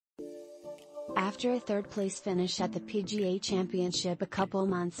After a third-place finish at the PGA Championship a couple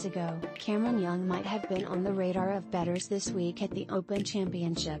months ago, Cameron Young might have been on the radar of bettors this week at the Open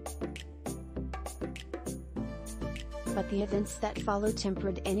Championship. But the events that followed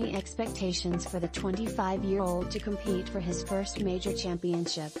tempered any expectations for the 25-year-old to compete for his first major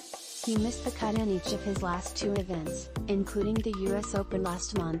championship. He missed the cut in each of his last two events, including the US Open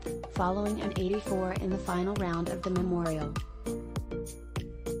last month, following an 84 in the final round of the Memorial.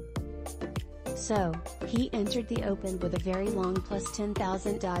 So, he entered the Open with a very long plus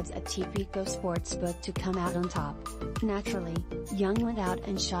 10,000 odds at Tipico Sportsbook to come out on top. Naturally, Young went out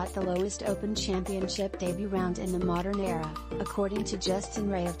and shot the lowest Open Championship debut round in the modern era, according to Justin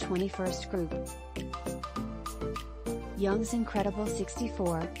Ray of 21st Group. Young's incredible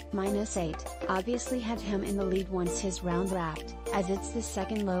 64-8 obviously had him in the lead once his round wrapped, as it's the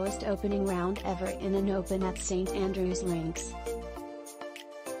second lowest opening round ever in an Open at St Andrews Links.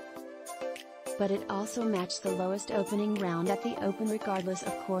 But it also matched the lowest opening round at the Open regardless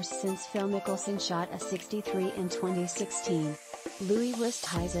of course since Phil Mickelson shot a 63 in 2016. Louis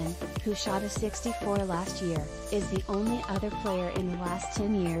Oosthuizen, who shot a 64 last year, is the only other player in the last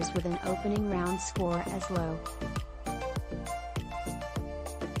 10 years with an opening round score as low.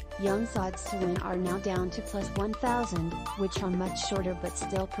 Young's odds to win are now down to plus 1,000, which are much shorter but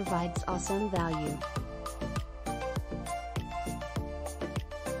still provides awesome value.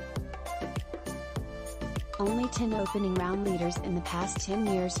 Only 10 opening round leaders in the past 10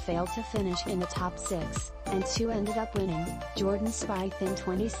 years failed to finish in the top 6, and 2 ended up winning, Jordan Spieth in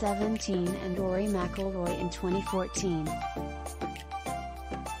 2017 and Rory McIlroy in 2014.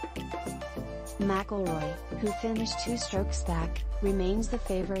 McIlroy, who finished 2 strokes back, remains the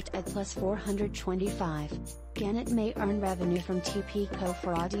favorite at plus 425. Gannett may earn revenue from Tipico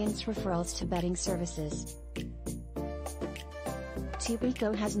for audience referrals to betting services. Tipico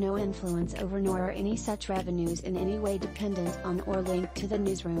has no influence over nor are any such revenues in any way dependent on or linked to the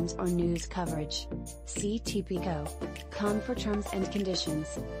newsrooms or news coverage. See Tipico.com for terms and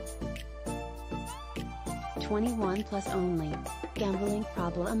conditions. 21 plus only. Gambling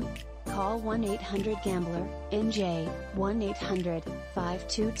problem? Call 1-800-GAMBLER, NJ,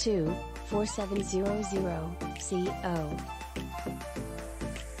 1-800-522-4700, CO.